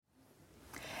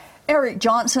Eric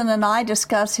Johnson and I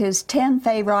discuss his 10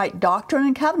 favorite Doctrine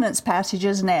and Covenants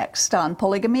passages next on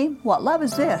Polygamy, What Love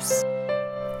Is This?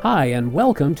 Hi, and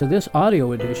welcome to this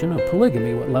audio edition of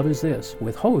Polygamy, What Love Is This?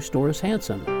 With host Doris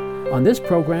Hanson. On this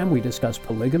program, we discuss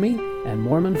polygamy and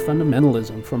Mormon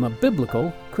fundamentalism from a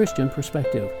biblical Christian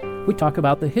perspective. We talk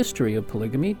about the history of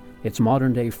polygamy, its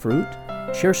modern-day fruit,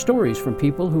 share stories from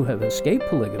people who have escaped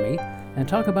polygamy, and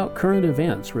talk about current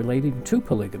events relating to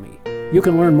polygamy. You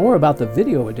can learn more about the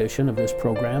video edition of this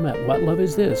program at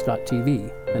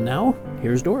whatloveisthis.tv. And now,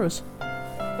 here's Doris.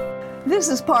 This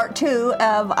is part 2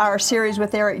 of our series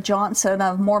with Eric Johnson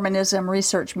of Mormonism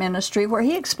Research Ministry, where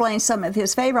he explains some of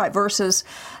his favorite verses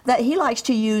that he likes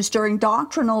to use during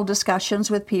doctrinal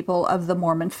discussions with people of the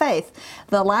Mormon faith.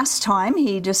 The last time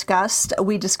we discussed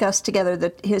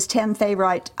together his 10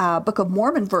 favorite Book of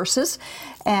Mormon verses,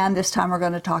 and this time we're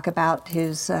going to talk about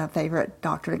his favorite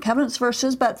Doctrine and Covenants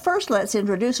verses. But first, let's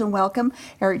introduce and welcome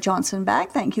Eric Johnson back.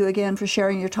 Thank you again for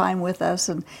sharing your time with us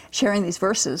and sharing these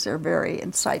verses. They're very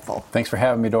insightful. Thanks for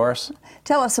having me, Doris.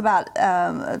 Tell us about,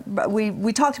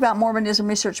 we talked about Mormonism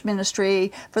Research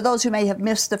Ministry. For those who may have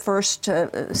missed the first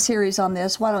series on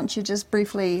this, why don't you just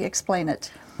briefly explain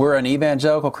it? We're an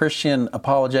evangelical Christian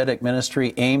apologetic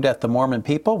ministry aimed at the Mormon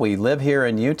people. We live here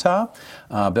in Utah.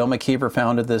 Bill McKeever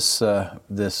founded this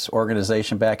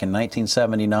organization back in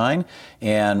 1979,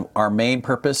 and our main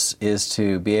purpose is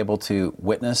to be able to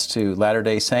witness to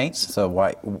Latter-day Saints. So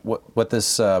what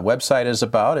this website is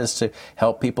about is to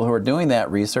help people who are doing that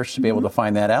research to be able to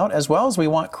find that out, as well as we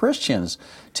want Christians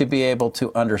to be able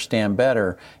to understand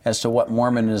better as to what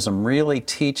Mormonism really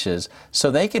teaches, so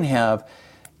they can have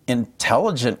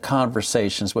intelligent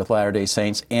conversations with Latter-day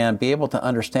Saints and be able to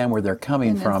understand where they're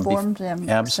coming from. Inform them.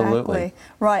 Absolutely. Exactly.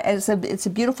 Right. It's a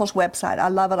beautiful website. I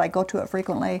love it. I go to it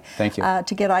frequently. Thank you.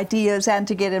 To get ideas and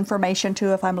to get information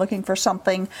too if I'm looking for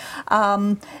something.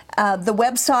 The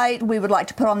website we would like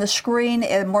to put on the screen,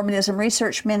 Mormonism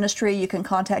Research Ministry. You can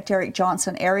contact Eric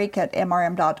Johnson, Eric at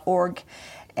mrm.org,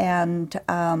 and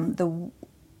the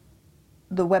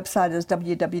website is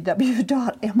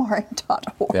www.mrm.org.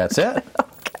 That's it.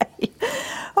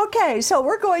 Okay, so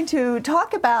we're going to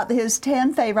talk about his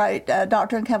 10 favorite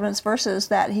Doctrine and Covenants verses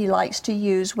that he likes to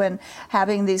use when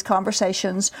having these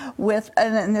conversations with,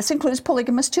 and this includes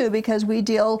polygamists too, because we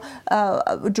deal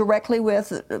directly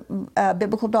with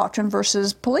biblical doctrine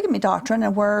versus polygamy doctrine,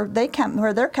 and where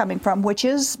they're coming from, which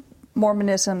is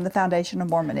Mormonism, the foundation of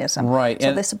Mormonism. Right.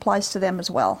 So this applies to them as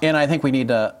well. And I think we need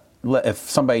to, if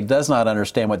somebody does not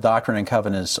understand what Doctrine and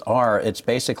Covenants are, it's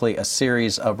basically a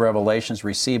series of revelations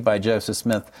received by Joseph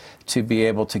Smith to be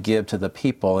able to give to the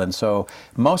people. And so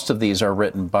most of these are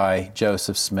written by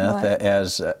Joseph Smith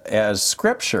as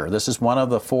scripture. This is one of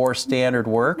the 4 standard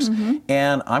works.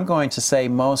 And I'm going to say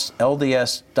most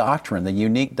LDS doctrine, the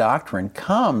unique doctrine,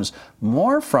 comes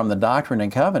more from the Doctrine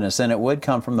and Covenants than it would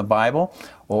come from the Bible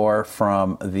or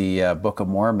from the Book of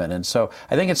Mormon. And so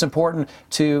I think it's important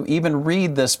to even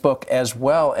read this book as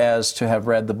well as to have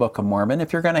read the Book of Mormon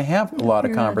if you're going to have a lot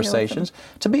of conversations,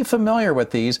 to be familiar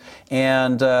with these.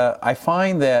 And I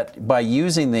find that by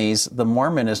using these, the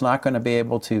Mormon is not going to be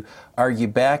able to argue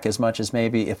back as much as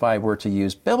maybe if I were to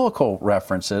use biblical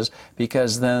references,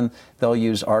 because then they'll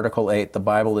use Article 8, the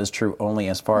Bible is true only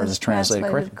as far as it's translated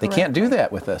correctly. They can't do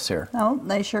that with us here. No,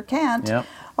 they sure can't. Yep.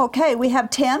 Okay, we have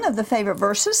 10 of the favorite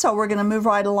verses, so we're going to move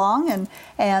right along,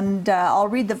 and I'll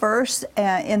read the verse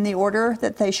in the order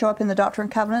that they show up in the Doctrine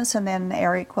and Covenants, and then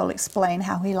Eric will explain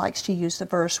how he likes to use the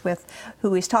verse with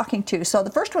who he's talking to. So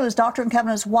the first one is Doctrine and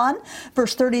Covenants 1,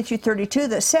 verse 30 through 32,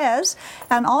 that says,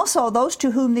 "And also those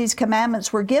to whom these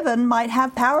commandments were given might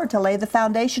have power to lay the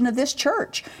foundation of this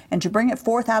church, and to bring it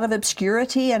forth out of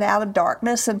obscurity and out of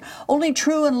darkness, and only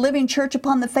true and living church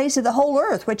upon the face of the whole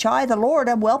earth, which I, the Lord,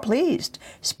 am well pleased,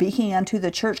 speaking unto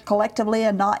the church collectively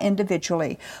and not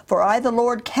individually. For I, the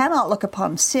Lord, cannot look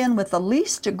upon sin with the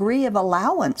least degree of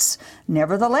allowance.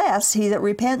 Nevertheless, he that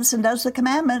repents and does the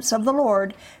commandments of the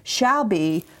Lord shall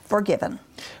be forgiven."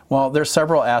 Well, there's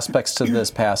several aspects to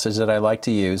this passage that I like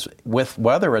to use,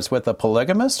 whether it's with a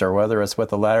polygamist or whether it's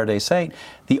with a Latter-day Saint,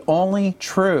 the only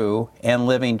true and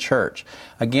living church.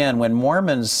 Again, when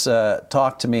Mormons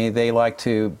talk to me, they like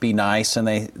to be nice, and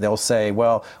they'll say,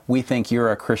 well, we think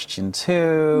you're a Christian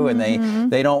too,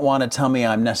 and they don't want to tell me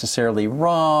I'm necessarily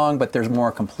wrong, but there's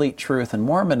more complete truth in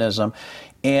Mormonism.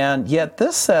 And yet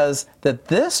this says that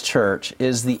this church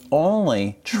is the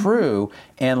only true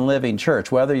and living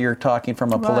church, whether you're talking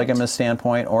from a polygamous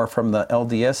standpoint or from the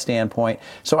LDS standpoint.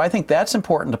 So I think that's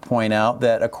important to point out,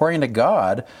 that according to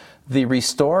God, the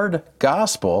restored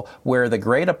gospel, where the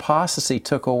great apostasy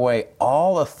took away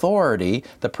all authority,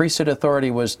 the priesthood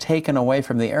authority was taken away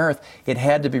from the earth, it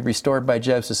had to be restored by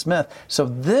Joseph Smith. So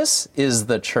this is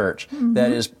the church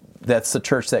that's the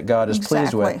church that God is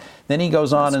pleased with. Then he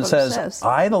goes on and says,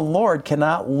 I, the Lord,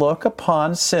 cannot look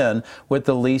upon sin with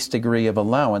the least degree of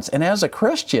allowance. And as a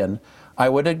Christian, I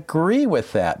would agree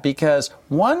with that, because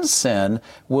one sin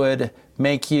would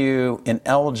make you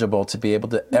ineligible to be able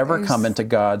to ever come into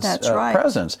God's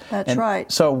presence. That's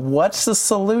right. So what's the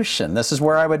solution? This is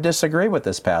where I would disagree with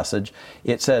this passage.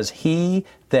 It says, he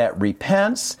that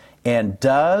repents and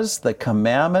does the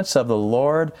commandments of the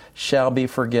Lord shall be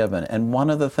forgiven. And one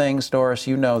of the things, Doris,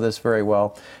 you know this very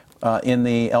well, in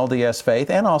the LDS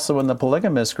faith and also in the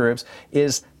polygamist groups,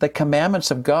 is the commandments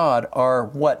of God are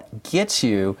what gets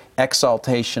you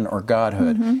exaltation or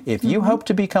godhood. If you hope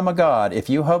to become a god, if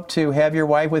you hope to have your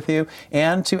wife with you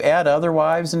and to add other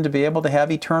wives and to be able to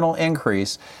have eternal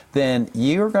increase, then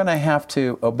you're going to have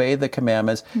to obey the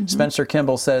commandments. Spencer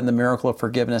Kimball said in The Miracle of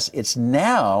Forgiveness, it's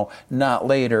now, not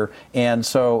later. And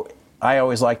so I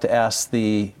always like to ask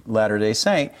the Latter-day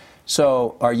Saint,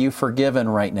 so are you forgiven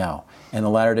right now? And the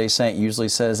Latter-day Saint usually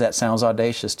says, that sounds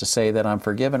audacious to say that I'm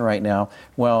forgiven right now.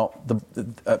 Well,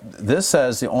 this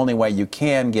says the only way you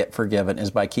can get forgiven is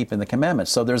by keeping the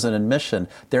commandments. So there's an admission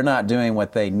they're not doing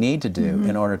what they need to do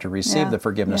in order to receive the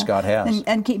forgiveness God has.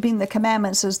 And keeping the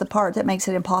commandments is the part that makes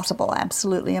it impossible,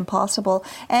 absolutely impossible.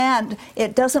 And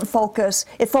it doesn't focus,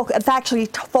 it actually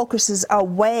focuses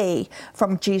away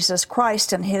from Jesus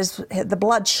Christ and the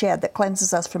bloodshed that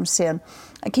cleanses us from sin.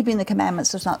 Keeping the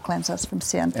commandments does not cleanse us from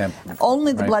sin.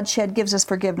 Only the bloodshed gives us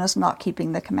forgiveness, not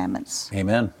keeping the commandments.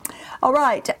 Amen. All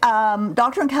right.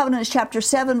 Doctrine and Covenants, chapter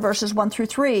 7, verses 1 through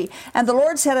 3. And the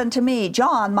Lord said unto me,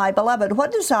 John, my beloved,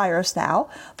 what desirest thou?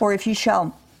 For if you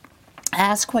shall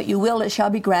ask what you will, it shall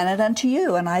be granted unto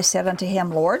you. And I said unto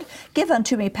him, Lord, give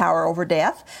unto me power over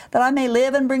death, that I may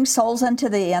live and bring souls unto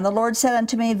thee. And the Lord said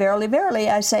unto me, Verily, verily,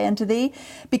 I say unto thee,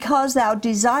 because thou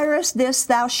desirest this,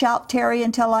 thou shalt tarry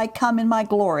until I come in my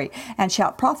glory, and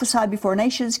shalt prophesy before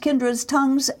nations, kindreds,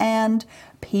 tongues, and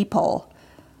people.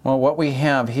 Well, what we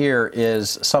have here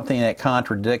is something that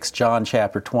contradicts John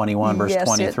chapter 21, verse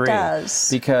 23. Yes, it does.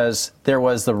 Because there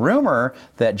was the rumor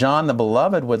that John the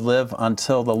Beloved would live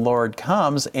until the Lord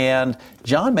comes, and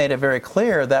John made it very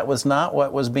clear that was not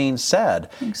what was being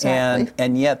said. Exactly.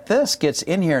 And yet this gets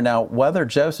in here. Now, whether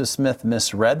Joseph Smith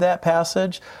misread that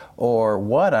passage or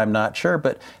what, I'm not sure.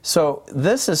 But so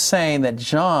this is saying that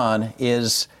John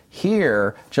is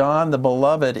here, John the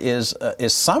Beloved is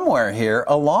somewhere here,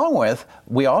 along with,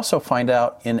 we also find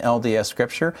out in LDS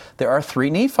Scripture, there are 3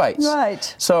 Nephites.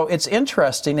 Right. So it's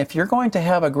interesting, if you're going to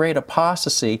have a great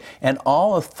apostasy and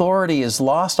all authority is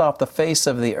lost off the face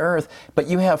of the earth, but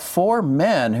you have 4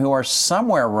 men who are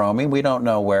somewhere roaming, we don't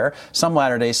know where. Some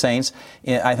Latter-day Saints,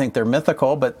 I think they're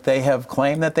mythical, but they have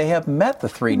claimed that they have met the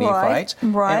 3 Nephites.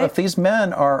 Right. And if these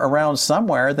men are around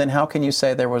somewhere, then how can you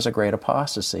say there was a great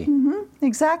apostasy?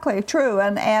 Exactly, true.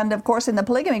 And of course in the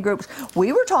polygamy groups,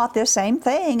 we were taught this same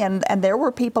thing, and there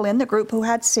were people in the group who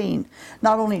had seen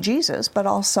not only Jesus, but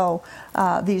also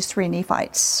these 3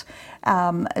 Nephites.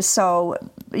 So,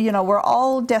 you know, we're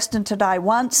all destined to die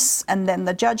once, and then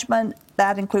the judgment,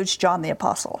 that includes John the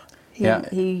Apostle.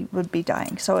 He would be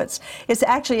dying. So it's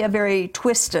actually a very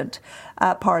twisted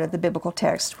part of the biblical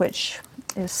text, which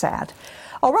is sad.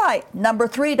 All right, number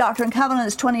 3, Doctrine and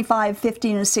Covenants 25,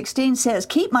 15, and 16 says,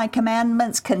 Keep my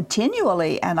commandments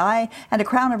continually, and a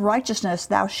crown of righteousness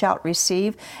thou shalt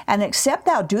receive. And except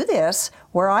thou do this,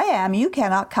 where I am, you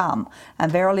cannot come.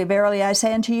 And verily, verily, I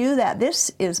say unto you that this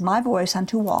is my voice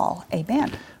unto all.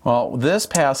 Amen. Well, this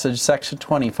passage, section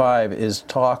 25, is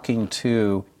talking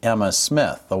to Emma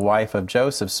Smith, the wife of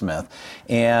Joseph Smith.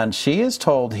 And she is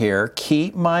told here,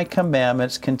 keep my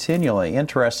commandments continually.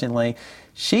 Interestingly,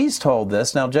 she's told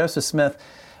this. Now, Joseph Smith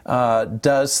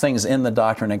does things in the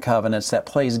Doctrine and Covenants that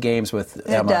plays games with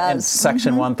Emma. In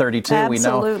section 132,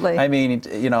 Absolutely. we know, I mean,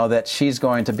 you know, that she's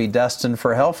going to be destined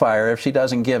for hellfire if she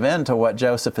doesn't give in to what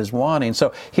Joseph is wanting.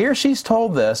 So here she's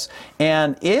told this,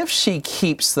 and if she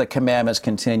keeps the commandments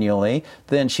continually,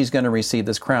 then she's going to receive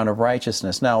this crown of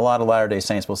righteousness. Now, a lot of Latter-day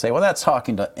Saints will say, well, that's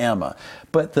talking to Emma.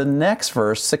 But the next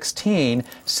verse, 16,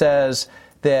 says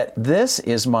that this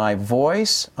is my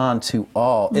voice unto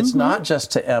all. It's not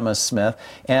just to Emma Smith.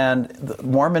 And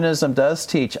Mormonism does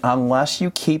teach, unless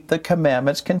you keep the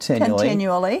commandments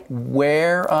continually,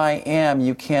 where I am,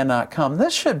 you cannot come.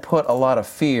 This should put a lot of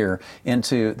fear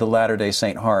into the Latter-day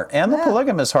Saint heart, and the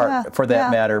polygamous heart for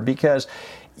that matter, because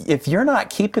if you're not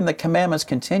keeping the commandments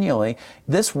continually,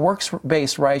 this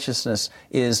works-based righteousness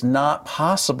is not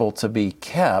possible to be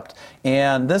kept.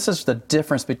 And this is the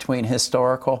difference between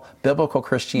historical, biblical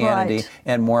Christianity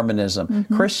and Mormonism.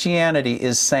 Christianity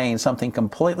is saying something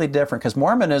completely different, because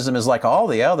Mormonism is like all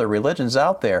the other religions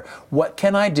out there. What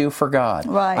can I do for God?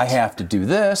 I have to do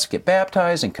this, get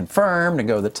baptized and confirmed and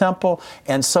go to the temple,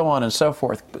 and so on and so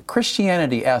forth. But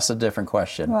Christianity asks a different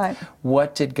question.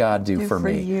 What did God do for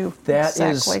me? You.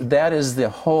 That is the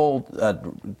whole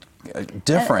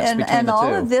difference between the two. And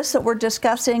all of this that we're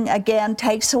discussing, again,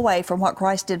 takes away from what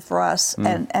Christ did for us,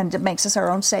 and it makes us our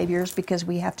own saviors, because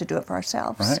we have to do it for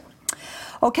ourselves.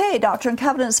 Okay, Doctrine and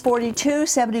Covenants 42,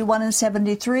 71, and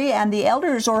 73, and the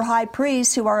elders or high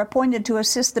priests who are appointed to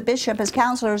assist the bishop as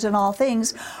counselors in all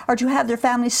things are to have their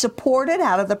families supported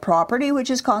out of the property which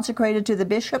is consecrated to the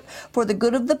bishop for the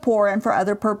good of the poor and for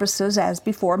other purposes as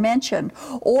before mentioned,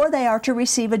 or they are to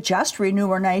receive a just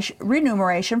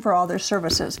remuneration for all their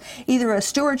services, either a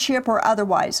stewardship or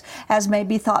otherwise, as may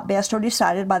be thought best or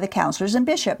decided by the counselors and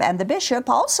bishop. And the bishop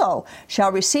also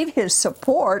shall receive his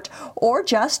support or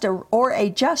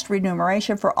a just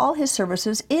remuneration for all his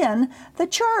services in the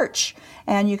church.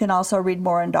 And you can also read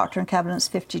more in Doctrine and Covenants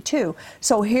 52.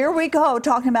 So here we go,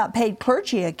 talking about paid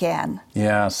clergy again.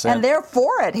 Yes. And they're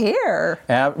for it here.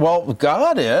 Well,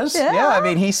 God is. I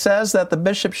mean, he says that the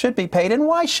bishop should be paid, and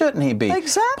why shouldn't he be?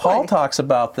 Exactly. Paul talks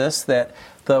about this, that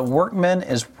the workman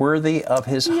is worthy of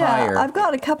his hire. I've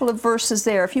got a couple of verses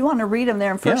there, if you want to read them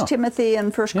there in 1 Timothy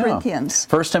and 1 Corinthians.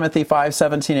 1 Timothy 5,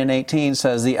 17 and 18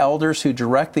 says, the elders who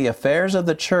direct the affairs of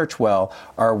the church well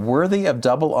are worthy of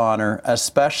double honor,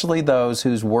 especially those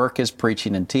whose work is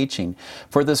preaching and teaching.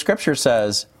 For the scripture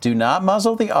says, do not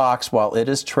muzzle the ox while it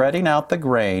is treading out the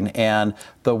grain, and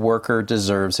the worker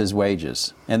deserves his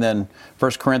wages. And then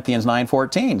 1 Corinthians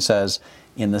 9:14 says,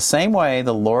 in the same way,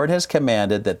 the Lord has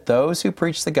commanded that those who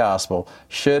preach the gospel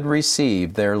should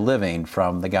receive their living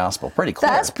from the gospel. Pretty clear.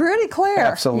 That's pretty clear.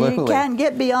 Absolutely. You can't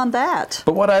get beyond that.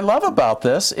 But what I love about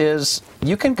this is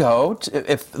you can go,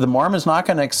 if the Mormon's not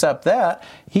going to accept that,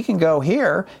 he can go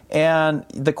here, and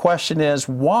the question is,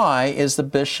 why is the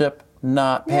bishop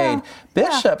not paid?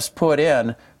 Bishops put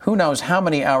in who knows how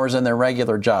many hours in their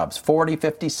regular jobs, 40,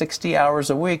 50, 60 hours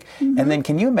a week. And then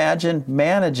can you imagine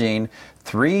managing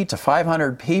 300 to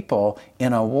 500 people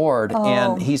in a ward?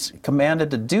 And he's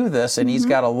commanded to do this, and he's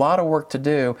got a lot of work to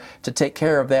do to take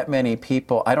care of that many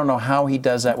people. I don't know how he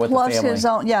does that with the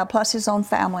family. Plus his own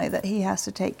family that he has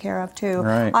to take care of too.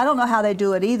 Right. I don't know how they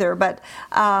do it either, but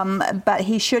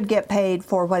he should get paid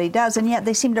for what he does, and yet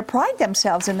they seem to pride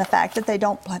themselves in the fact that they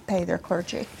don't pay their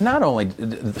clergy. Not only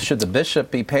should the bishop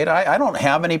be paid, I don't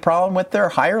have any problem with their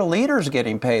higher leaders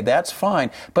getting paid. That's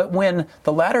fine. But when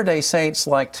the Latter-day Saints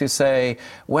like to say,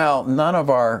 well, none of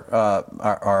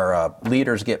our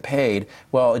leaders get paid.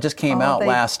 Well, it just came out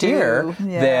last year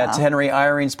that Henry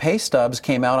Eyring's pay stubs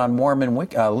came out on Mormon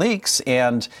Leaks,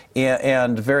 and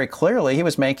very clearly he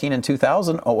was making in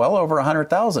 2000 well over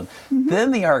 $100,000.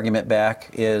 Then the argument back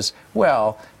is,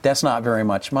 well, that's not very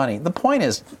much money. The point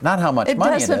is not how much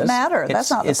money it is. It doesn't matter. That's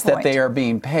not the point. It's that they are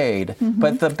being paid,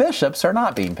 but the bishops are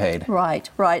not being paid. Right.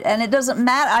 And it doesn't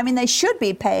matter. I mean, they should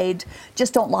be paid.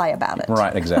 Just don't lie about it.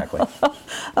 Right, exactly.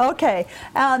 Okay.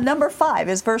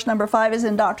 Verse number 5 is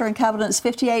in Doctrine and Covenants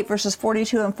 58, verses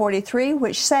 42 and 43,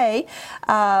 which say,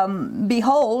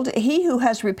 behold, he who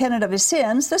has repented of his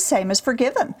sins, the same is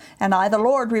forgiven. And I, the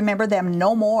Lord, remember them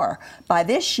no more. By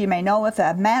this ye may know, if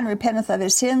a man repenteth of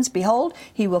his sins, behold,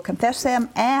 he will confess them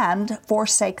and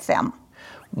forsake them.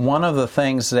 One of the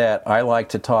things that I like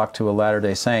to talk to a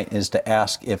Latter-day Saint is to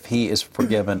ask if he is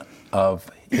forgiven of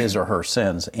his or her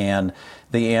sins. And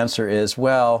the answer is,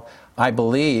 well, I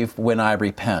believe when I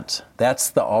repent.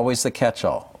 That's always the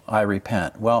catch-all. I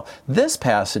repent. Well, this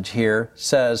passage here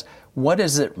says, what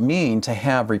does it mean to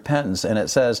have repentance? And it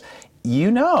says,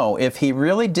 if he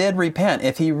really did repent,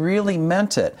 if he really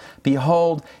meant it,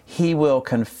 behold, he will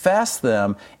confess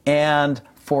them and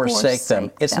forsake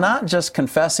them. It's not just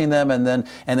confessing them and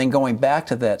then going back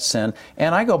to that sin.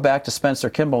 And I go back to Spencer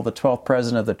Kimball, the 12th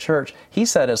president of the church. He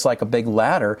said it's like a big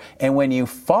ladder, and when you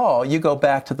fall, you go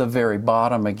back to the very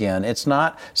bottom again. It's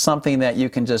not something that you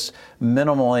can just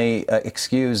minimally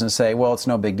excuse and say, well, it's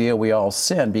no big deal, we all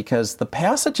sin, because the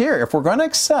passage here, if we're going to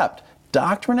accept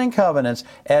Doctrine and Covenants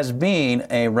as being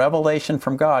a revelation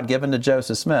from God given to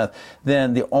Joseph Smith,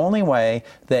 then the only way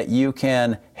that you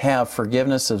can have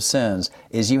forgiveness of sins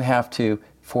is you have to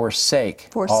forsake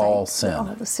all sin. All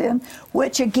the sin,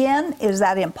 which again is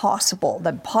that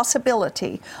the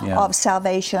possibility of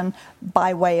salvation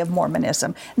by way of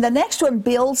Mormonism. And the next one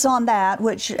builds on that,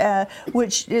 which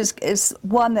is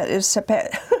one that is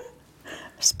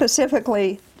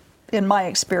specifically, in my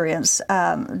experience,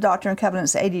 Doctrine and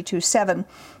Covenants 82:7.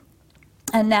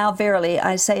 And now, verily,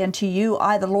 I say unto you,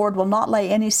 I, the Lord, will not lay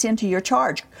any sin to your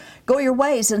charge. Go your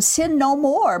ways and sin no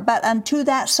more, but unto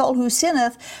that soul who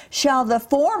sinneth shall the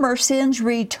former sins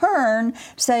return,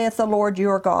 saith the Lord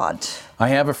your God. I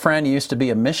have a friend who used to be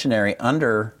a missionary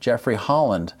under Jeffrey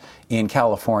Holland in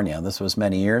California. This was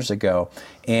many years ago.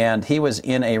 And he was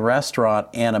in a restaurant,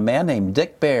 and a man named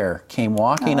Dick Bear came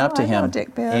walking up to I him. know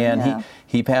Dick Bear, and yeah.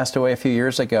 he passed away a few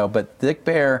years ago. But Dick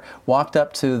Bear walked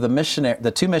up to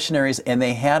the two missionaries, and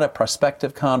they had a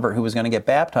prospective convert who was going to get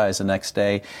baptized the next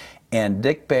day. And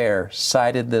Dick Bear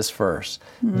cited this verse.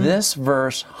 This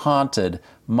verse haunted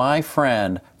my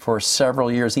friend for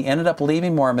several years. He ended up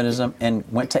leaving Mormonism and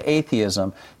went to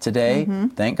atheism. Today,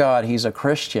 thank God, he's a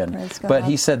Christian. Praise God. But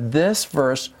he said this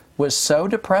verse was so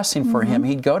depressing for him.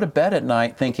 He'd go to bed at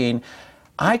night thinking,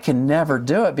 I can never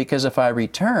do it, because if I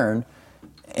return,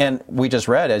 and we just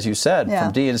read, as you said,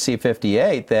 from D&C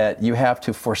 58, that you have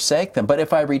to forsake them. But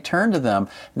if I return to them,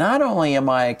 not only am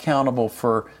I accountable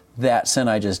for that sin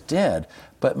I just did,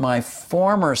 but my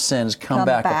former sins come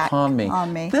back upon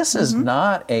me. This is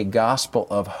not a gospel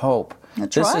of hope.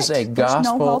 That's this right. is a There's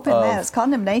gospel no hope in of that. It's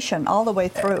condemnation all the way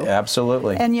through.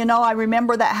 Absolutely. And you know, I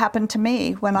remember that happened to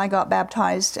me when I got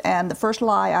baptized, and the first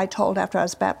lie I told after I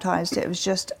was baptized, it was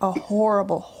just a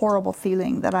horrible, horrible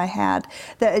feeling that I had.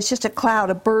 That it's just a cloud,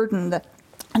 a burden,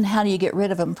 and how do you get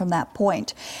rid of them from that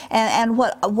point? And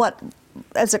what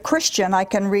as a Christian, I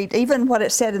can read even what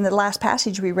it said in the last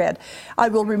passage we read. I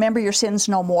will remember your sins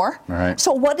no more. Right.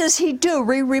 So what does he do?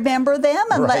 Remember them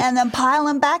and, Right. and then pile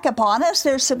them back upon us?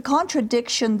 There's some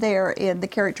contradiction there in the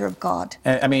character of God.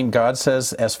 I mean, God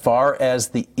says, as far as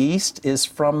the east is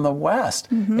from the west.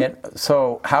 And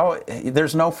so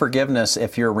there's no forgiveness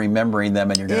if you're remembering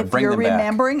them and you're going to bring them back. If you're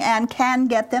remembering and can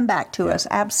get them back to us,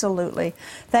 absolutely.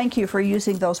 Thank you for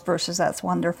using those verses. That's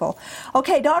wonderful.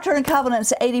 Okay, Doctrine and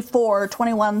Covenants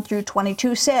 84:21 through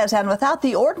 22 says, And without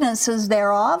the ordinances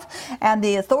thereof and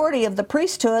the authority of the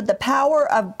priesthood, the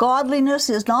power of godliness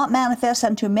is not manifest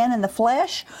unto men in the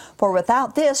flesh, for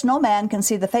without this no man can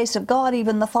see the face of God,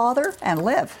 even the Father, and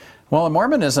live. Well, in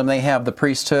Mormonism, they have the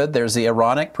priesthood. There's the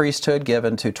Aaronic priesthood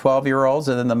given to 12-year-olds,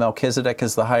 and then the Melchizedek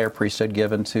is the higher priesthood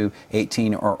given to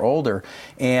 18 or older.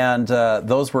 And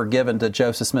those were given to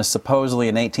Joseph Smith supposedly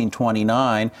in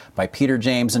 1829 by Peter,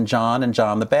 James, and John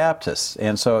the Baptist.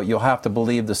 And so you'll have to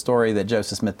believe the story that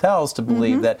Joseph Smith tells to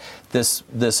believe that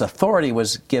this authority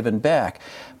was given back.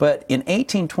 But in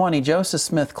 1820, Joseph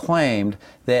Smith claimed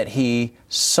that he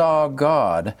saw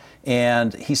God,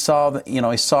 and he saw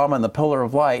him in the pillar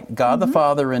of light, God the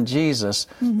Father and Jesus,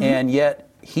 and yet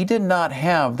he did not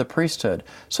have the priesthood.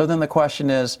 So then the question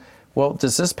is, well,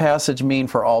 does this passage mean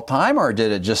for all time, or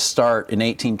did it just start in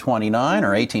 1829 or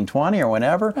 1820 or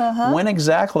whenever? When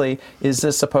exactly is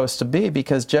this supposed to be?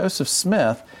 Because Joseph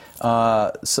Smith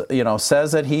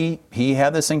says that he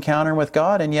had this encounter with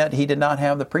God, and yet he did not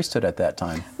have the priesthood at that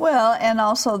time. Well, and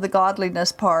also the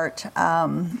godliness part.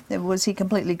 Was he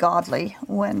completely godly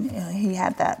when he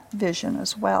had that vision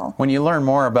as well? When you learn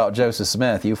more about Joseph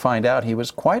Smith, you find out he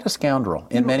was quite a scoundrel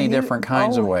in many different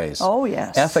kinds of ways. Oh,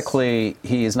 yes. Ethically,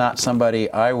 he is not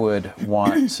somebody I would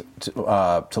want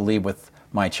to leave with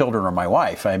my children or my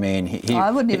wife. I mean,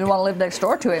 I wouldn't even want to live next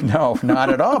door to him. No, not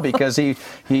at all, because he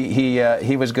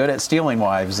was good at stealing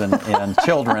wives and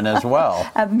children as well.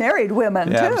 Married women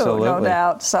too, Absolutely. no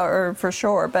doubt, so for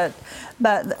sure. But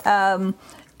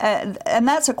and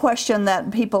that's a question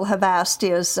that people have asked: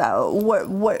 is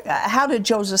how did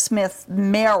Joseph Smith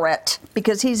merit?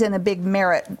 Because he's in a big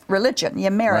merit religion.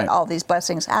 You merit all these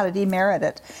blessings. How did he merit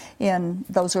it in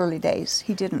those early days?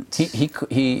 He didn't.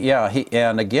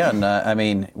 And again, I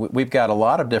mean, we've got a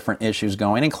lot of different issues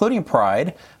going, including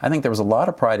pride. I think there was a lot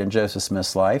of pride in Joseph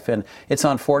Smith's life, and it's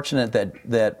unfortunate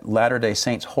that Latter-day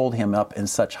Saints hold him up in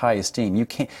such high esteem. You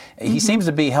can't. He seems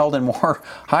to be held in more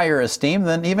higher esteem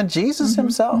than even Jesus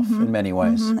himself in many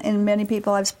ways. And many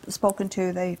people I've spoken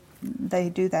to, they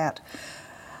do that.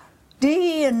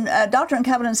 D in Doctrine and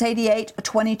Covenants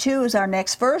 88:22 is our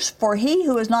next verse. For he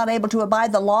who is not able to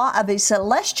abide the law of a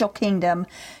celestial kingdom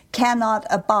cannot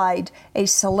abide a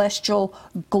celestial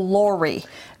glory.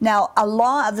 Now, a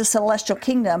law of the celestial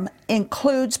kingdom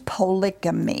includes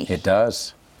polygamy. It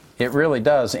does. It really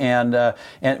does,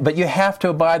 but you have to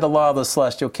abide the law of the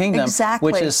celestial kingdom,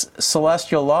 Exactly. which is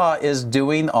celestial law is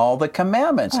doing all the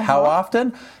commandments. How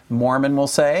often? Mormon will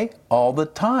say all the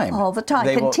time. All the time,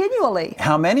 continually.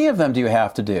 How many of them do you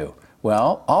have to do?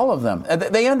 Well, all of them.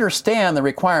 They understand the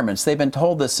requirements. They've been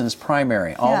told this since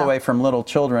primary, all the way from little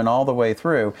children all the way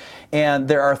through. And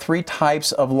there are 3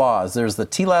 types of laws. There's the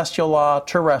telestial law,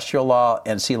 terrestrial law,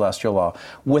 and celestial law.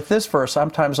 With this verse,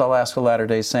 sometimes I'll ask a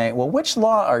Latter-day Saint, well, which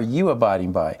law are you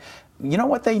abiding by? You know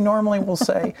what they normally will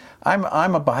say?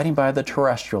 I'm abiding by the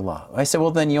terrestrial law. I say,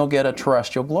 well, then you'll get a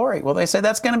terrestrial glory. Well, they say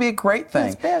that's going to be a great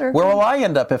thing. That's better. Where will I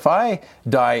end up if I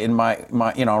die in my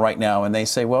right now? And they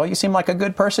say, well, you seem like a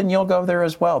good person. You'll go there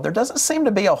as well. There doesn't seem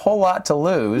to be a whole lot to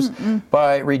lose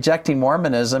by rejecting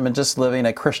Mormonism and just living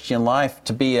a Christian life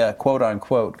to be a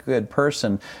quote-unquote good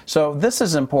person. So this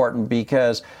is important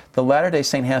because the Latter-day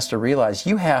Saint has to realize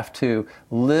you have to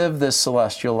live this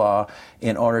celestial law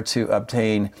in order to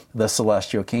obtain the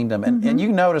celestial kingdom. And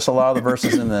you notice a lot of the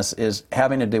verses in this is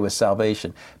having to do with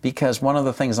salvation, because one of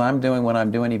the things I'm doing when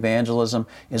I'm doing evangelism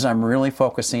is I'm really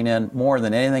focusing in more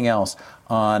than anything else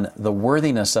on the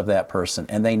worthiness of that person,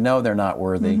 and they know they're not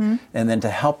worthy, and then to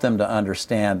help them to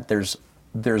understand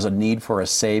there's a need for a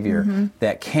Savior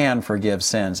that can forgive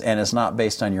sins, and it's not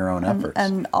based on your own efforts.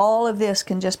 And all of this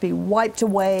can just be wiped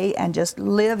away and just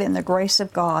live in the grace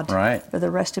of God for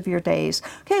the rest of your days.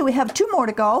 Okay, we have 2 more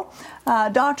to go.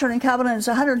 Doctrine and Covenants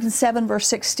 107, verse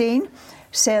 16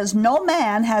 says, no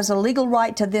man has a legal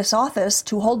right to this office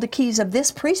to hold the keys of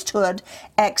this priesthood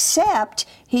except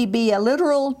he be a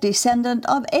literal descendant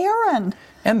of Aaron.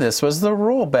 And this was the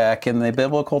rule back in the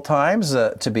biblical times,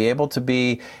 to be able to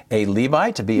be a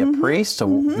Levite, to be a priest,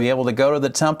 to be able to go to the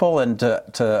temple and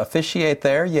to officiate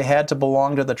there, you had to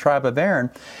belong to the tribe of Aaron.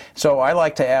 So I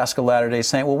like to ask a Latter-day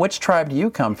Saint, well, which tribe do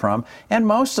you come from? And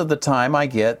most of the time I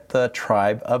get the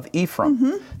tribe of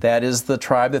Ephraim. That is the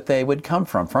tribe that they would come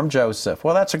from Joseph.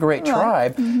 Well, that's a great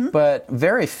tribe, but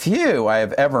very few I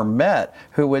have ever met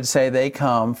who would say they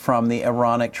come from the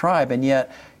Aaronic tribe, and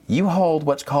yet you hold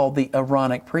what's called the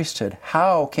Aaronic priesthood.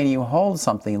 How can you hold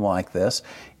something like this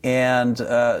and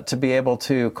to be able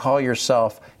to call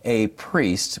yourself a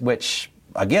priest, which,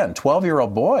 again,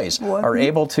 12-year-old boys are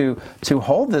able to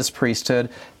hold this priesthood?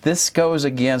 This goes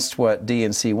against what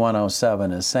D&C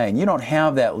 107 is saying. You don't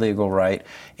have that legal right,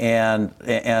 and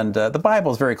the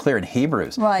Bible is very clear in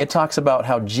Hebrews. It talks about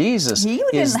how Jesus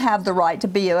didn't have the right to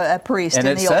be a priest in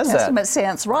the Old Testament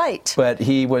sense, But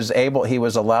he was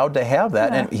allowed to have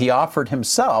that, and he offered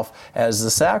himself as the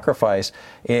sacrifice.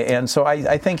 And so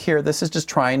I think here this is just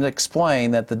trying to explain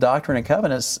that the Doctrine and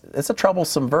Covenants, it's a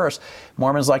troublesome verse.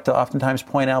 Mormons like to oftentimes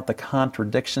point out the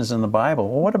contradictions in the Bible.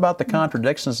 Well, what about the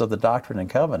contradictions of the Doctrine and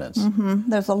Covenants?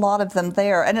 There's a lot of them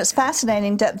there, and it's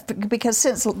fascinating because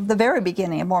since the very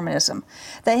beginning of Mormonism,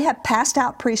 they have passed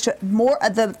out priesthood.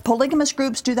 The polygamous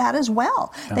groups do that as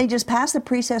well. They just pass the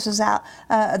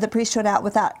priesthood out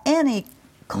without any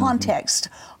context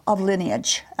of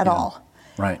lineage at all.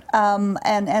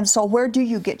 And so where do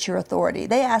you get your authority?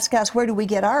 They ask us, where do we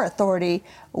get our authority?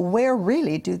 Where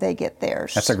really do they get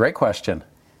theirs? That's a great question.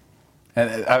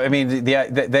 I mean,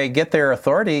 they get their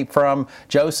authority from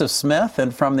Joseph Smith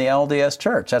and from the LDS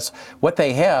Church. That's what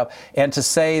they have. And to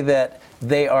say that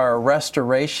they are a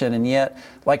restoration, and yet,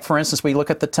 like for instance, we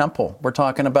look at the temple. We're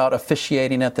talking about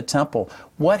officiating at the temple.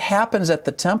 What happens at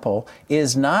the temple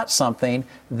is not something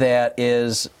that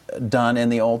is done in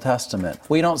the Old Testament.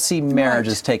 We don't see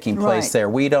marriages taking place there.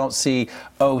 We don't see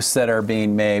oaths that are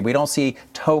being made. We don't see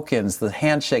tokens, the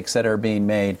handshakes that are being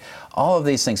made. All of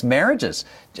these things. Marriages.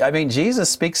 I mean, Jesus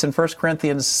speaks in Paul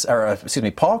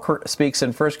speaks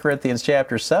in 1 Corinthians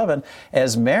chapter 7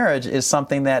 as marriage is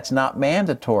something that's not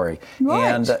mandatory.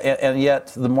 And yet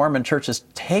the Mormon Church has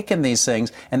taken these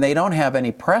things and they don't have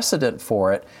any precedent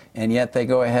for it, and yet they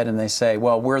go ahead and they say,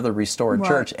 well, we're the restored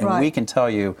church and we can tell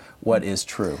you what is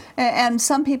true. And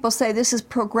some people say this is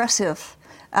progressive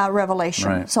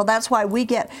revelation. So that's why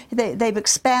they've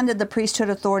expanded the priesthood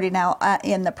authority now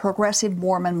in the progressive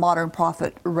Mormon modern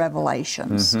prophet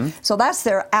revelations. So that's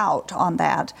their out on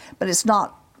that, but it's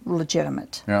not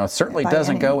legitimate. It certainly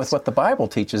doesn't go with what the Bible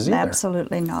teaches either.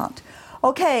 Absolutely not.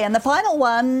 Okay, and the final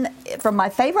one from my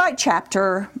favorite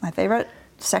chapter, my favorite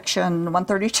section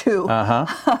 132,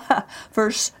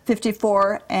 verse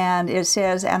 54, and it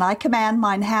says, and I command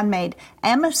mine handmaid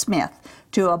Emma Smith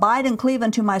to abide and cleave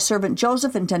unto my servant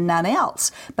Joseph and to none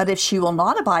else. But if she will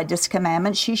not abide this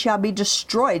commandment, she shall be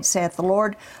destroyed, saith the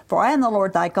Lord. For I am the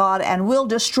Lord thy God, and will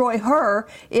destroy her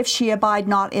if she abide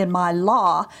not in my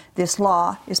law. This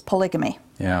law is polygamy.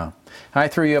 Yeah. I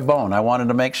threw you a bone. I wanted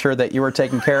to make sure that you were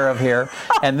taken care of here.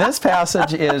 And this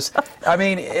passage is, I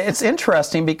mean, it's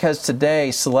interesting because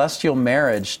today celestial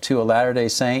marriage to a Latter-day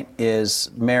Saint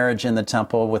is marriage in the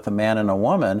temple with a man and a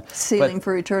woman. Sealing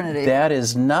for eternity. That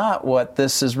is not what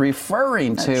this is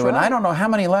referring to. That's right. And I don't know how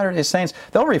many Latter-day Saints,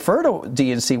 they'll refer to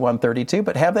D&C 132,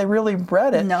 but have they really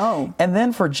read it? No. And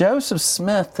then for Joseph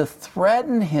Smith to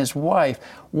threaten his wife,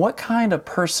 what kind of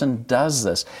person does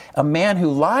this? A man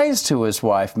who lies to his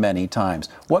wife many times.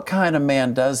 What kind of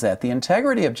man does that? The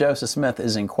integrity of Joseph Smith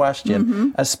is in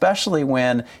question, especially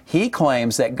when he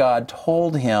claims that God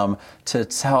told him to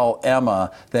tell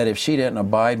Emma that if she didn't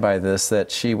abide by this,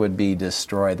 that she would be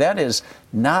destroyed. That is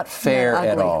not fair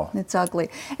at all. It's ugly.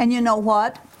 And you know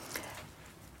what?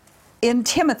 In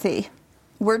Timothy,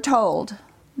 we're told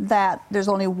that there's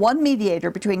only one mediator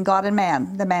between God and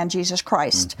man, the man Jesus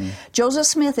Christ. Joseph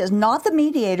Smith is not the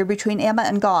mediator between Emma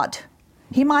and God.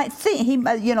 He might think,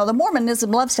 the Mormonism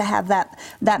loves to have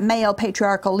that male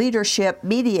patriarchal leadership,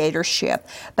 mediatorship,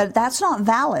 but that's not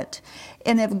valid.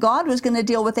 And if God was going to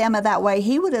deal with Emma that way,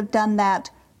 he would have done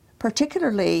that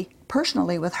particularly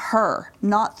personally with her,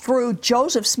 not through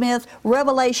Joseph Smith,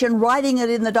 revelation, writing it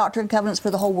in the Doctrine and Covenants for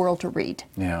the whole world to read.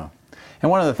 Yeah. And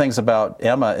one of the things about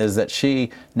Emma is that she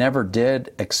never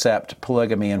did accept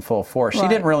polygamy in full force. She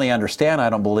didn't really understand, I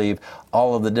don't believe,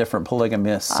 all of the different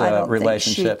polygamous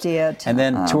relationships. Think she did. And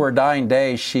then to her dying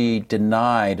day, she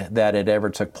denied that it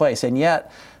ever took place. And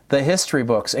yet, the history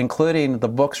books, including the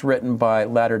books written by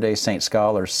Latter-day Saint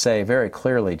scholars, say very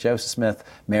clearly Joseph Smith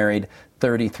married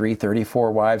 33,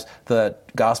 34 wives. The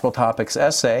Gospel Topics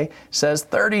essay says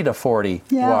 30 to 40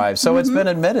 wives. So it's been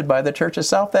admitted by the church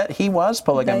itself that he was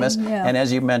polygamous. And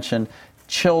as you mentioned,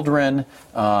 children,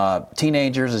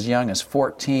 teenagers as young as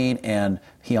 14, and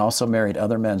he also married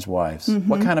other men's wives.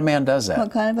 What kind of man does that?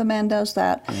 What kind of a man does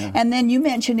that? And then you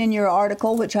mentioned in your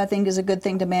article, which I think is a good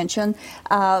thing to mention,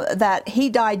 that he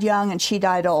died young and she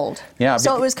died old. Yeah.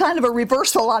 So it was kind of a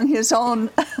reversal on his own.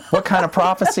 What kind of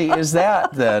prophecy is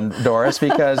that then, Doris?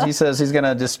 Because he says he's going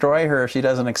to destroy her if she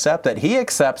doesn't accept it. He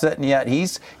accepts it, and yet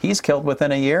he's killed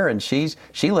within a year, and she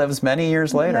lives many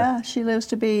years later. Yeah, she lives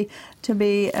to be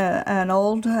an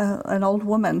old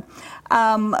woman.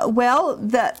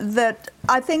 That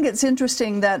I think it's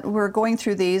interesting that we're going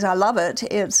through these. I love it.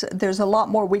 There's a lot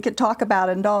more we could talk about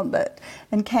and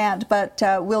can't, but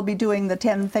we'll be doing the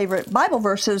 10 favorite Bible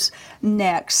verses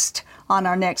next on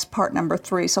our next part number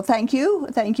 3. So thank you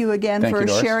again for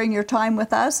sharing your time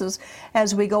with us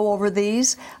as we go over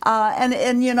these.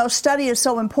 And study is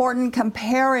so important.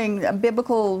 Comparing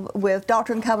biblical with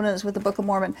Doctrine and Covenants with the Book of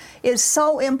Mormon is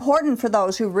so important for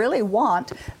those who really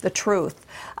want the truth.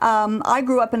 I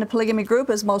grew up in a polygamy group,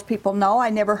 as most people know. I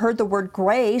never heard the word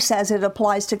grace as it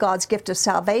applies to God's gift of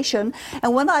salvation.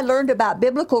 And when I learned about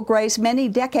biblical grace many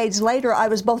decades later, I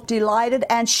was both delighted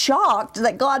and shocked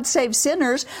that God saves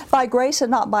sinners by grace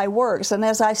and not by works. And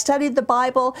as I studied the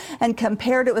Bible and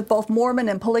compared it with both Mormon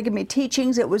and polygamy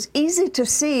teachings, it was easy to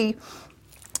see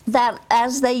that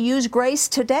as they use grace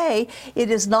today,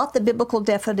 it is not the biblical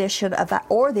definition of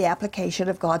or the application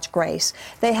of God's grace.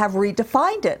 They have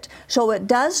redefined it. So it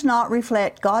does not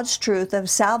reflect God's truth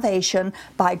of salvation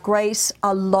by grace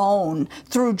alone,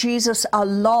 through Jesus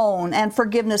alone, and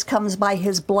forgiveness comes by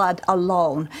His blood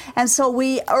alone. And so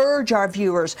we urge our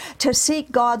viewers to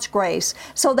seek God's grace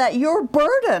so that your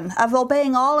burden of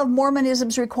obeying all of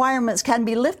Mormonism's requirements can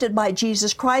be lifted by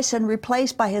Jesus Christ and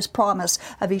replaced by His promise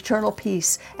of eternal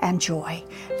peace and joy.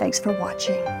 Thanks for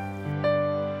watching.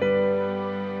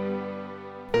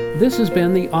 This has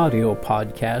been the audio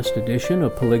podcast edition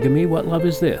of Polygamy, What Love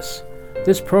Is This?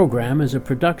 This program is a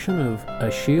production of A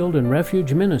Shield and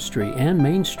Refuge Ministry and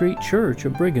Main Street Church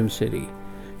of Brigham City.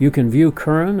 You can view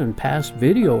current and past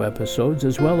video episodes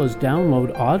as well as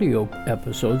download audio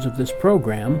episodes of this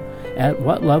program at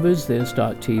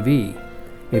whatloveisthis.tv.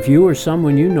 If you or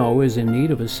someone you know is in need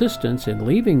of assistance in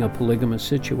leaving a polygamous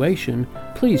situation,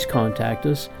 please contact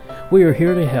us. We are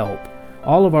here to help.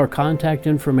 All of our contact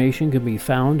information can be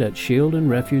found at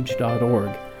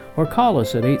shieldandrefuge.org or call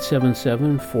us at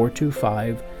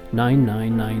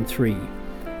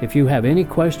 877-425-9993. If you have any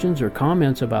questions or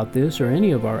comments about this or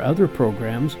any of our other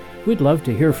programs, we'd love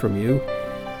to hear from you.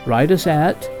 Write us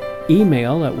at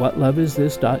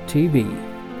email@whatloveisthis.tv.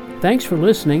 Thanks for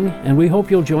listening, and we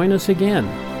hope you'll join us again.